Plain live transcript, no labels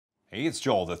Hey, it's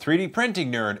Joel, the 3D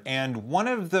printing nerd, and one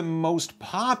of the most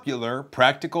popular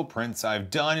practical prints I've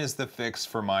done is the fix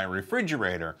for my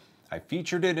refrigerator. I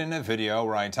featured it in a video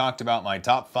where I talked about my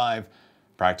top 5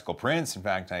 practical prints. In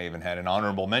fact, I even had an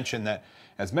honorable mention that,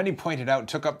 as many pointed out,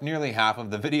 took up nearly half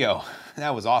of the video.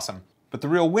 That was awesome. But the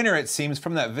real winner, it seems,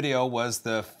 from that video was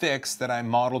the fix that I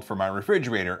modeled for my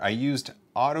refrigerator. I used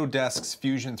Autodesk's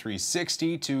Fusion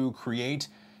 360 to create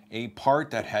a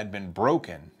part that had been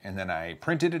broken, and then I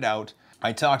printed it out.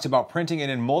 I talked about printing it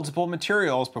in multiple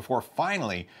materials before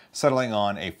finally settling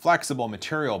on a flexible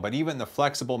material, but even the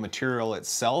flexible material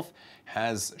itself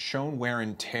has shown wear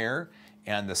and tear,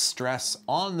 and the stress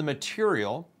on the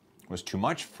material was too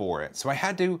much for it. So I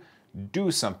had to do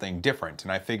something different,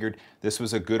 and I figured this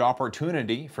was a good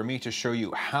opportunity for me to show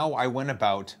you how I went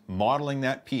about modeling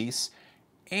that piece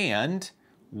and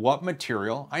what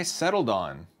material I settled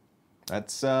on.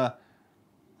 Let's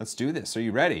do this. Are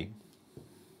you ready?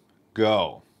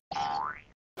 Go.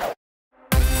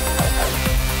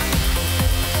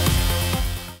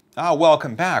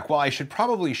 Welcome back. Well, I should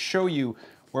probably show you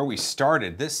where we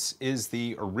started. This is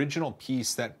the original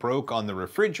piece that broke on the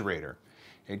refrigerator.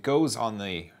 It goes on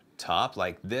the top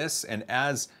like this, and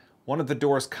as one of the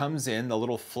doors comes in, the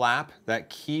little flap that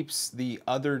keeps the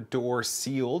other door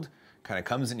sealed kind of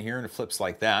comes in here and it flips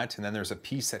like that, and then there's a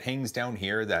piece that hangs down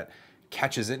here that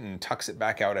catches it and tucks it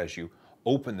back out as you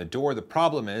open the door. The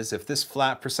problem is, if this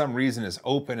flap for some reason is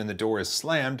open and the door is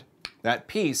slammed, that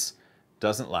piece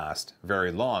doesn't last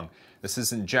very long. This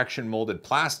is injection molded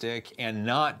plastic and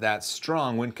not that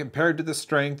strong when compared to the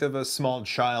strength of a small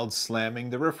child slamming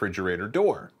the refrigerator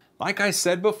door. Like I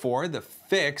said before, the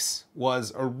fix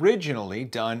was originally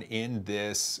done in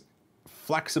this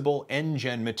flexible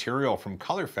NGen material from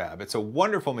ColorFab. It's a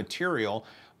wonderful material,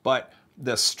 but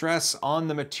the stress on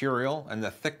the material and the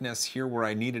thickness here where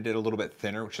I needed it a little bit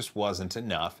thinner, which just wasn't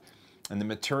enough, and the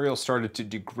material started to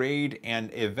degrade and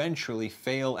eventually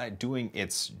fail at doing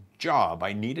its job.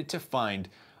 I needed to find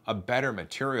a better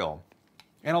material.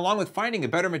 And along with finding a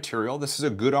better material, this is a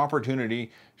good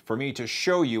opportunity for me to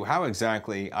show you how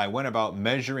exactly I went about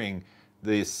measuring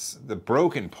the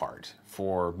broken part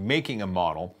for making a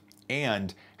model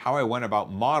and how I went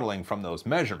about modeling from those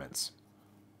measurements.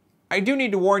 I do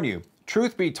need to warn you,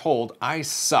 truth be told, I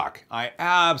suck. I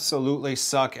absolutely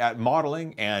suck at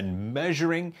modeling and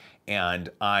measuring, and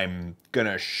I'm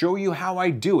gonna show you how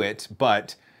I do it,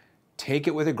 but take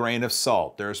it with a grain of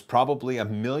salt. There's probably a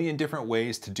million different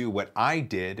ways to do what I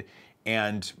did,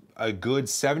 and a good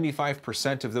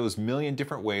 75% of those million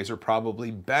different ways are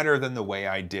probably better than the way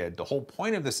I did. The whole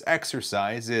point of this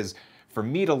exercise is for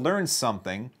me to learn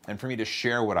something and for me to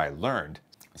share what I learned.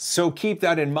 So keep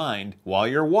that in mind while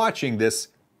you're watching this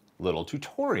little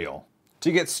tutorial.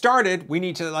 To get started, we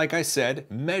need to, like I said,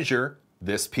 measure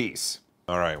this piece.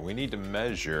 All right, we need to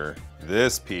measure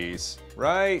this piece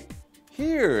right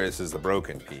here. This is the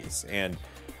broken piece, and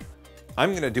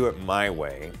I'm gonna do it my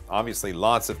way. Obviously,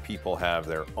 lots of people have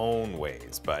their own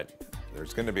ways, but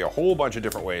there's gonna be a whole bunch of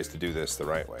different ways to do this the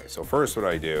right way. So first, what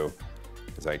I do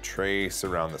is I trace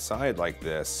around the side like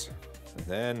this, and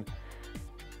then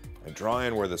I draw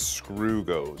in where the screw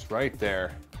goes, right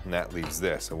there, and that leaves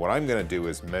this. And what I'm gonna do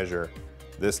is measure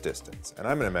this distance, and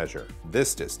I'm gonna measure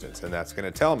this distance, and that's gonna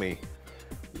tell me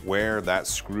where that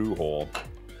screw hole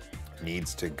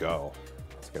needs to go.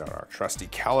 Let's get out our trusty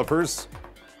calipers.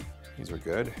 These are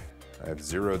good. I've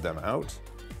zeroed them out.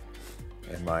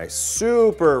 And my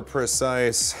super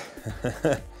precise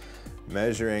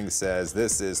measuring says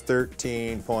this is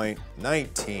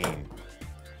 13.19.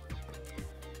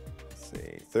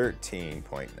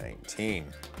 13.19.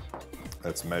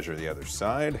 Let's measure the other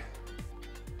side.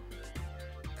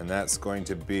 And that's going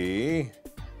to be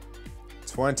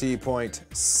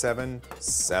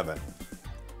 20.77.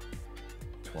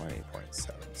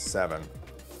 20.77.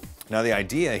 Now the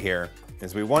idea here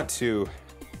is we want to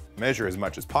measure as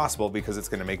much as possible because it's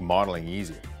going to make modeling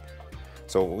easier.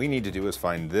 So what we need to do is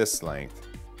find this length.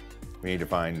 We need to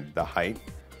find the height.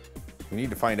 We need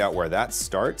to find out where that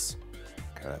starts.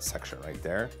 That section right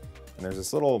there, and there's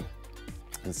this little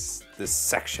this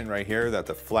section right here that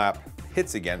the flap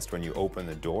hits against when you open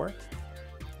the door.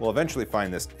 We'll eventually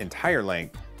find this entire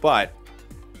length, but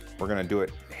we're gonna do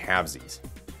it halvesies.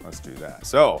 Let's do that.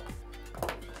 So,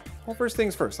 well, first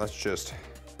things first, let's just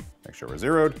make sure we're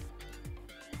zeroed.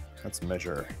 Let's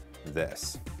measure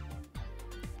this.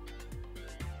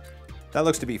 That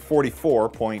looks to be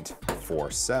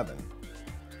 44.47.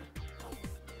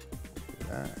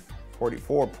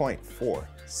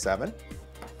 44.47.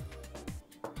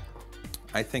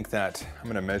 I think that I'm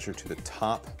going to measure to the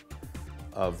top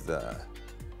of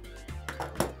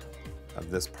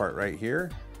this part right here.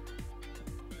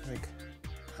 Like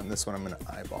on this one, I'm going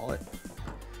to eyeball it.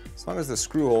 As long as the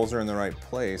screw holes are in the right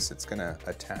place, it's going to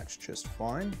attach just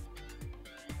fine.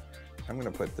 I'm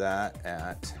going to put that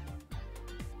at,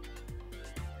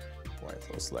 boy, it's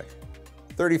so slick,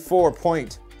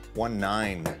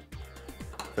 34.19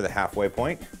 for the halfway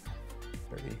point.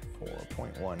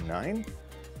 34.19.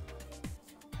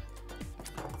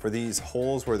 For these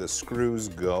holes where the screws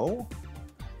go,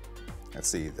 let's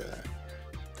see, the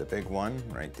big one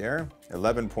right there,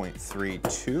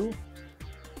 11.32.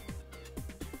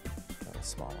 A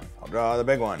small one. I'll draw the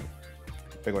big one.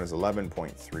 The big one is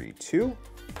 11.32.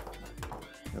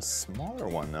 The smaller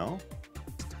one though,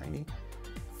 it's tiny,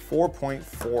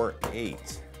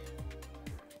 4.48.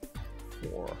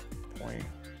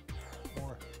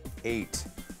 4.48.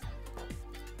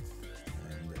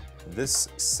 And this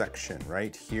section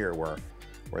right here where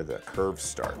the curve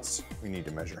starts, we need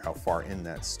to measure how far in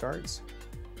that starts.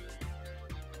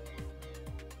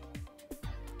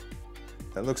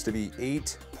 That looks to be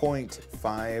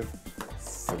 8.53.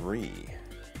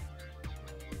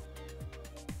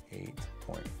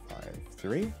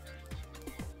 8.53.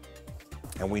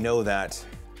 And we know that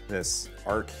this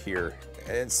arc here,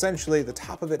 essentially the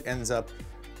top of it ends up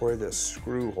where the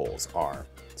screw holes are.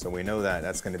 So we know that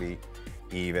that's going to be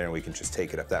even, and we can just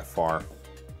take it up that far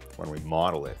when we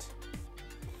model it.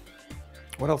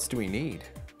 What else do we need?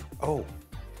 Oh,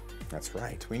 that's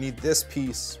right. We need this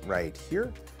piece right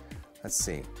here. Let's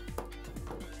see.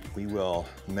 We will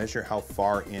measure how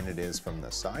far in it is from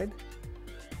the side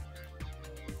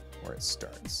where it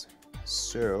starts.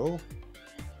 So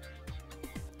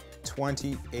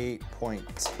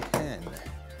 28.10.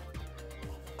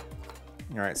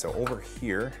 All right, so over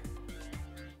here,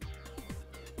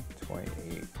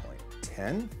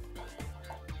 28.10.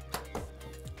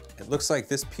 It looks like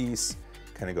this piece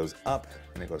kind of goes up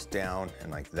and it goes down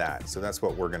and like that. So that's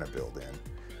what we're gonna build in.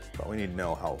 But we need to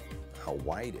know how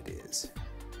wide it is.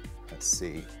 Let's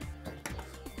see.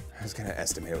 I was gonna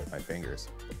estimate it with my fingers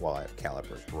while I have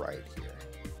calipers right here.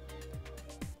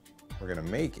 We're gonna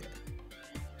make it.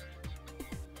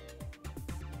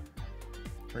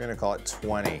 We're gonna call it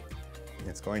 20.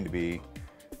 It's going to be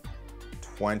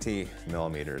 20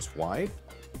 millimeters wide.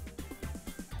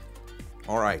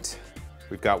 All right,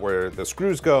 we've got where the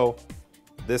screws go,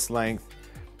 this length.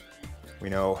 We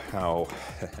know how,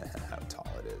 how tall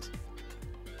it is.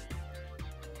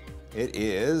 It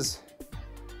is,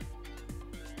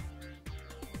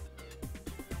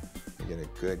 you get a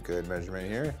good measurement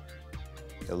here,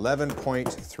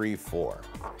 11.34.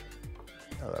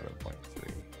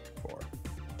 11.34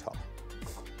 tall.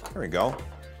 There we go.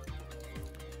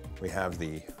 We have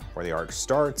where the arc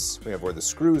starts, we have where the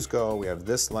screws go, we have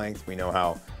this length, we know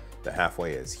how the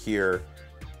halfway is here.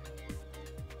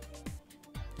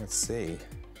 Let's see.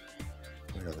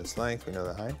 We know this length, we know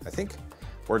the height. I think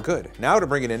we're good. Now to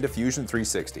bring it into Fusion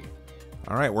 360.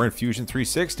 All right, we're in Fusion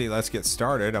 360. Let's get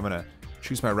started. I'm gonna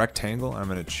choose my rectangle. I'm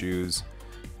gonna choose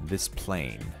this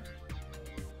plane.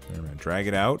 I'm gonna drag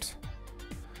it out.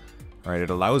 All right,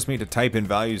 it allows me to type in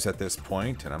values at this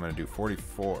point, and I'm gonna do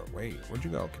 44. Wait, where'd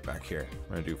you go? Get back here.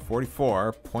 I'm gonna do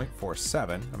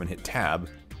 44.47. I'm gonna hit tab.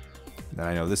 Then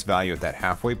I know this value at that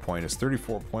halfway point is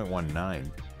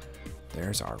 34.19.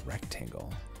 There's our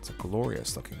rectangle. It's a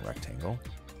glorious looking rectangle.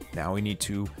 Now we need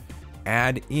to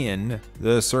add in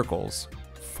the circles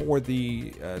for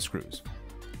the screws.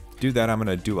 To do that, I'm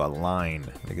gonna do a line.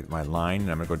 I'm gonna get my line and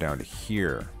I'm gonna go down to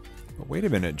here. But wait a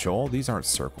minute, Joel, these aren't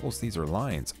circles, these are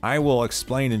lines. I will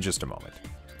explain in just a moment.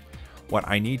 What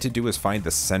I need to do is find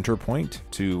the center point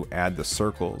to add the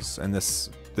circles. And this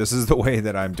is the way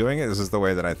that I'm doing it. This is the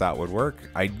way that I thought would work.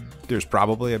 There's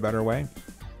probably a better way.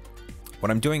 What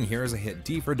I'm doing here is I hit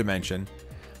D for dimension.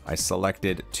 I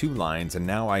selected 2 lines and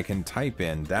now I can type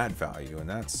in that value, and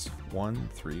that's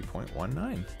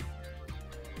 13.19.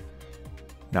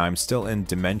 Now I'm still in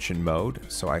dimension mode,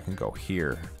 so I can go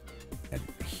here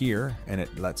and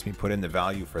it lets me put in the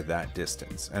value for that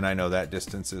distance. And I know that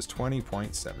distance is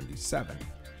 20.77.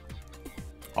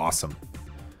 Awesome.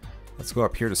 Let's go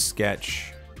up here to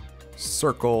sketch,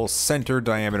 circle, center,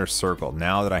 diameter, circle.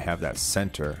 Now that I have that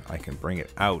center, I can bring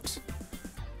it out.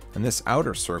 And this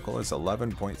outer circle is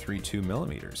 11.32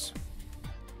 millimeters.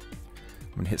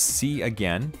 I'm gonna hit C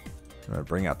again. I'm gonna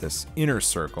bring out this inner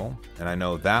circle, and I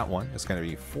know that one is gonna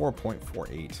be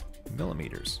 4.48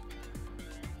 millimeters.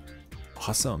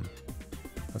 Awesome.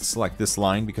 Let's select this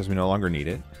line because we no longer need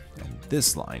it, and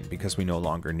this line because we no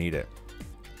longer need it.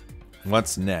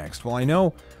 What's next? Well, I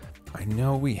know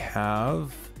we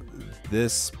have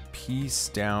this piece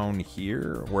down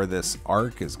here where this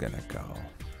arc is gonna go.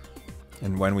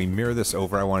 And when we mirror this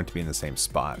over, I want it to be in the same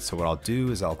spot. So what I'll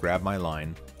do is I'll grab my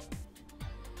line,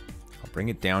 bring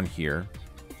it down here.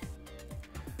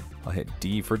 I'll hit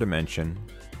D for dimension.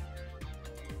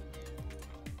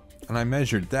 And I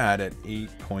measured that at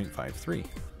 8.53.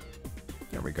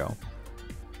 There we go.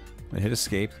 I hit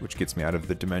escape, which gets me out of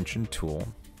the dimension tool.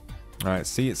 All right,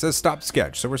 see, it says stop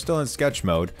sketch. So we're still in sketch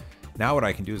mode. Now what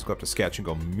I can do is go up to sketch and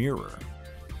go mirror.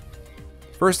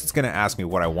 First, it's going to ask me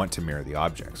what I want to mirror the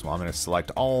objects. Well, I'm going to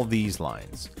select all these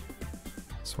lines.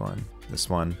 This one, this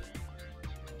one,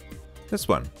 this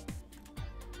one.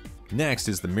 Next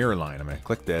is the mirror line. I'm going to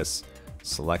click this,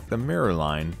 select the mirror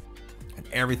line, and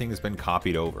everything has been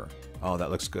copied over. Oh,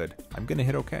 that looks good. I'm going to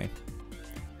hit OK.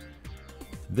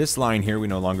 This line here we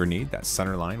no longer need. That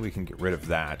center line, we can get rid of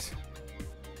that.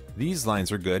 These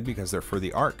lines are good because they're for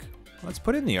the arc. Let's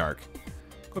put in the arc.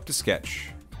 Go up to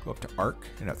sketch, go up to arc,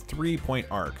 and a 3-point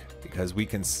arc, because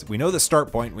we know the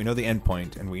start point, we know the end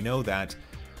point, and we know that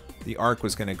the arc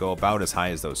was going to go about as high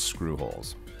as those screw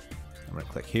holes. I'm going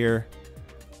to click here,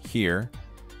 here,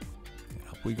 and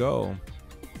up we go.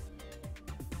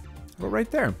 Go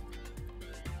right there.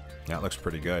 That looks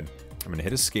pretty good. I'm going to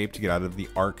hit escape to get out of the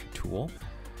arc tool.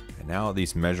 And now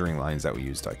these measuring lines that we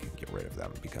used, I can get rid of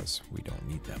them because we don't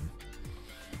need them.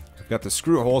 We've got the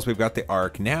screw holes, we've got the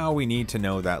arc. Now we need to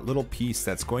know that little piece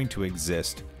that's going to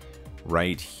exist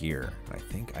right here. I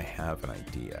think I have an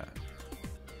idea.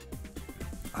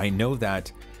 I know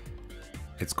that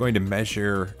it's going to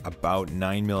measure about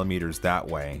 9 millimeters that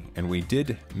way. And we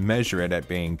did measure it at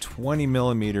being 20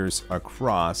 millimeters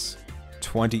across,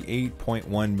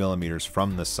 28.1 millimeters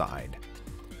from the side.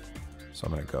 So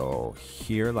I'm going to go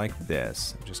here like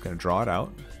this. I'm just going to draw it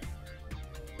out.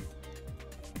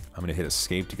 I'm going to hit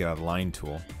escape to get out of the line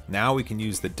tool. Now we can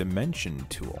use the dimension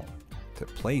tool to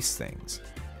place things.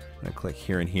 I'm going to click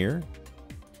here and here.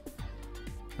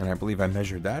 And I believe I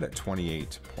measured that at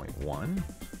 28.1.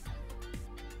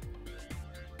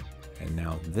 And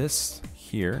now this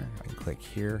here, I can click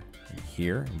here and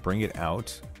here and bring it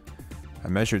out. I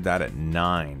measured that at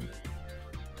 9.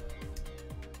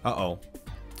 Uh-oh.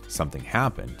 Something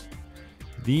happened.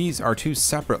 These are two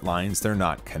separate lines. They're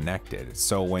not connected.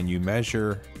 So when you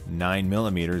measure 9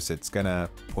 millimeters, it's gonna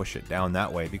push it down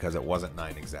that way because it wasn't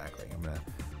 9 exactly. I'm gonna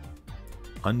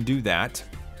undo that.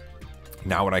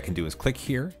 Now what I can do is click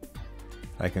here.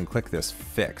 I can click this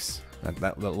fix.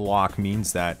 That little lock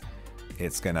means that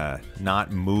it's gonna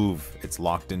not move. It's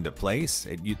locked into place.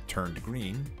 It turned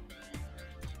green.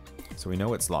 So we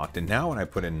know it's locked. And now when I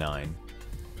put in 9,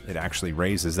 it actually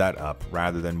raises that up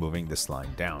rather than moving this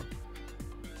line down.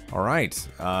 All right.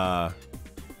 Oh,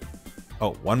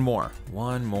 one more.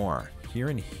 Here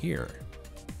and here.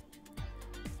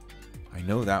 I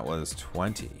know that was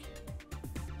 20.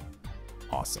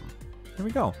 Awesome. Here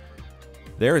we go.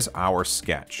 There's our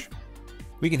sketch.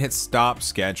 We can hit stop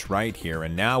sketch right here.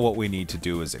 And now what we need to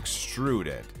do is extrude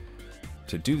it.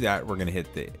 To do that, we're going to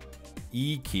hit the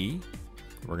E key.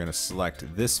 We're going to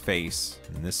select this face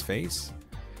and this face.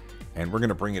 And we're going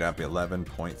to bring it up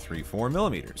 11.34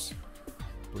 millimeters.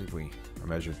 I believe we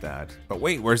measured that. But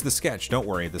wait, where's the sketch? Don't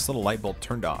worry, this little light bulb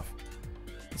turned off.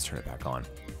 Let's turn it back on.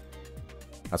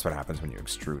 That's what happens when you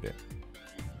extrude it.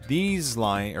 These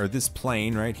this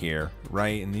plane right here,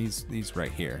 right, and these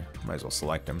right here, might as well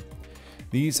select them.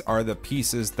 These are the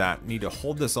pieces that need to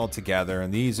hold this all together,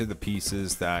 and these are the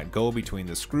pieces that go between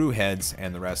the screw heads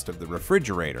and the rest of the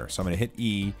refrigerator. So I'm going to hit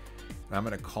E. I'm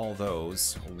going to call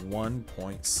those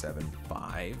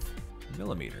 1.75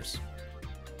 millimeters.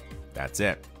 That's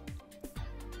it.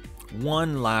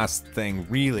 One last thing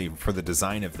really for the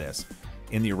design of this.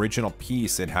 In the original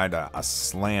piece, it had a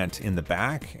slant in the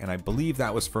back, and I believe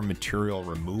that was for material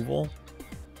removal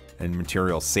and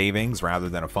material savings rather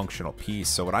than a functional piece.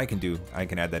 So what I can do, I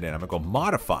can add that in. I'm going to go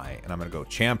modify, and I'm going to go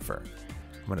chamfer.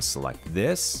 I'm going to select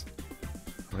this.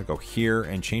 I'm going to go here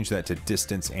and change that to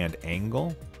distance and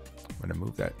angle. I'm going to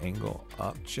move that angle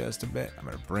up just a bit. I'm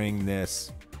going to bring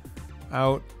this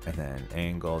out and then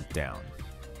angle down.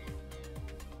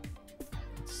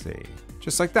 Let's see,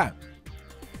 just like that.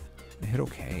 Hit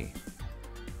OK.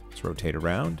 Let's rotate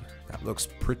around. That looks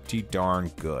pretty darn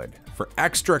good. For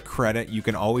extra credit, you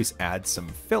can always add some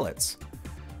fillets.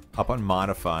 Up on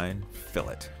modify,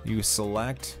 fillet. You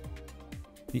select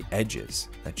the edges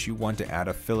that you want to add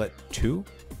a fillet to.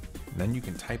 Then you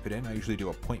can type it in. I usually do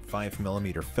a 0.5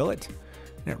 millimeter fillet,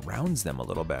 and it rounds them a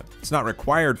little bit. It's not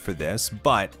required for this,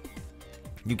 but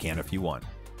you can if you want.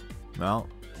 Well,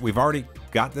 we've already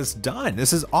got this done.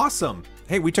 This is awesome.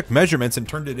 Hey, we took measurements and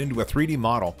turned it into a 3D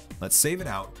model. Let's save it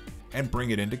out and bring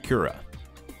it into Cura.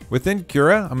 Within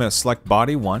Cura, I'm going to select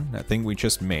body 1, that thing we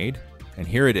just made, and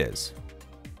here it is.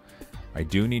 I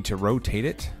do need to rotate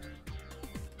it,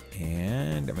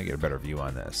 and let me get a better view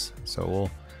on this. So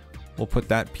we'll We'll put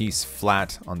that piece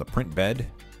flat on the print bed.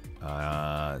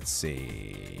 Let's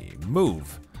see,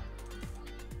 move.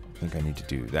 I think I need to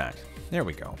do that. There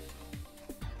we go.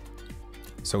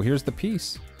 So here's the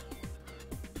piece.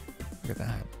 Look at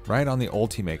that, right on the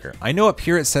Ultimaker. I know up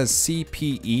here it says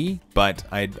CPE, but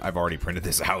I've already printed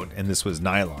this out, and this was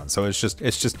nylon, so it's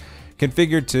just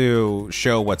configured to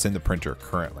show what's in the printer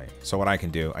currently. So what I can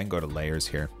do, I can go to layers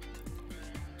here,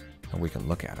 and we can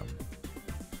look at them.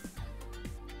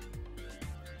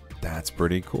 That's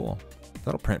pretty cool.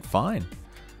 That'll print fine.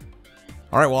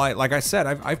 All right, well, like I said,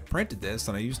 I've printed this,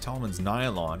 and I used Taulman's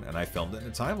Nylon, and I filmed it in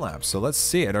a time lapse. So let's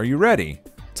see it. Are you ready?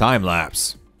 Time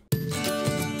lapse.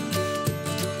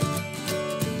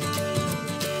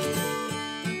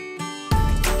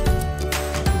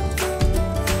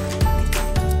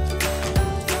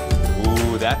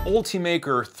 That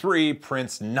Ultimaker 3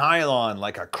 prints nylon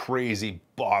like a crazy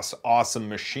boss awesome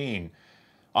machine.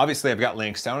 Obviously, I've got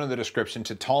links down in the description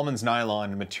to Taulman's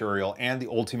Nylon material and the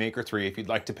Ultimaker 3 if you'd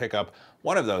like to pick up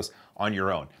one of those on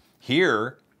your own.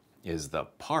 Here is the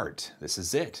part. This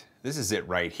is it. This is it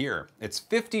right here. It's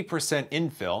 50%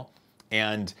 infill,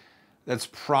 and that's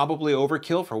probably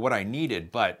overkill for what I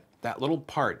needed, but that little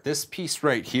part, this piece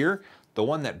right here, the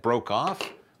one that broke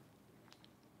off,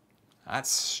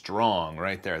 that's strong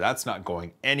right there. That's not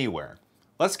going anywhere.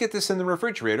 Let's get this in the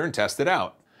refrigerator and test it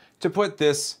out. To put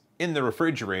this in the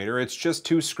refrigerator, it's just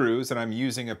 2 screws, and I'm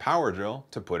using a power drill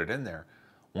to put it in there.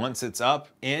 Once it's up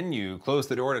in, you close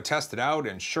the door to test it out,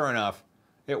 and sure enough,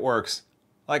 it works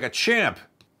like a champ.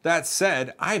 That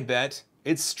said, I bet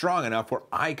it's strong enough where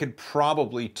I could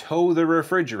probably tow the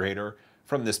refrigerator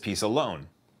from this piece alone.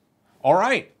 All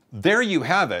right, there you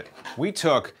have it. We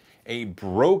took a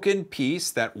broken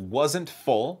piece that wasn't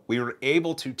full. We were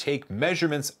able to take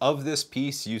measurements of this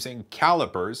piece using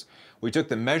calipers. We took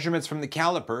the measurements from the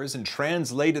calipers and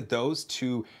translated those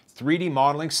to 3D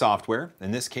modeling software,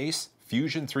 in this case,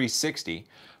 Fusion 360.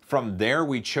 From there,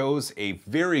 we chose a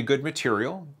very good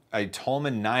material, a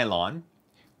Taulman Nylon.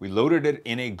 We loaded it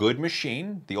in a good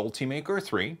machine, the Ultimaker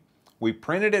 3. We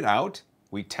printed it out,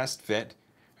 we test fit,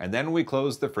 and then we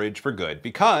closed the fridge for good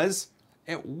because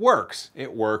it works.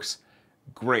 It works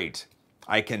great.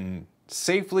 I can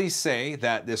safely say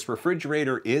that this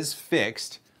refrigerator is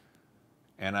fixed,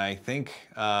 and I think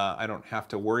I don't have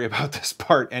to worry about this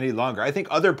part any longer. I think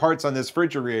other parts on this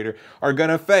refrigerator are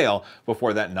gonna fail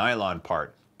before that nylon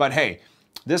part. But hey,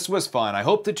 this was fun. I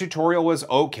hope the tutorial was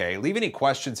okay. Leave any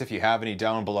questions if you have any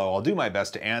down below. I'll do my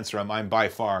best to answer them. I'm by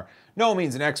far no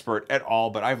means an expert at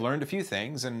all, but I've learned a few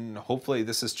things, and hopefully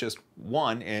this is just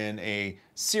one in a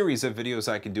series of videos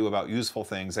I can do about useful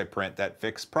things I print that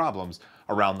fix problems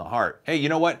around the heart. Hey, you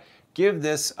know what? Give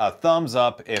this a thumbs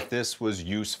up if this was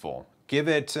useful. Give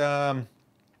it 2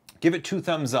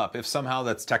 thumbs up if somehow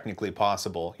that's technically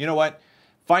possible. You know what?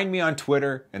 Find me on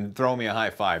Twitter and throw me a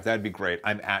high five. That'd be great.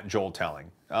 I'm at Joel Telling.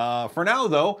 For now,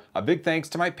 though, a big thanks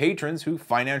to my patrons who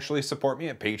financially support me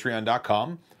at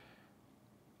patreon.com.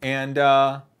 And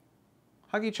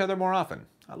hug each other more often.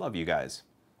 I love you guys.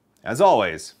 As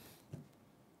always,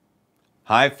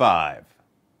 high five.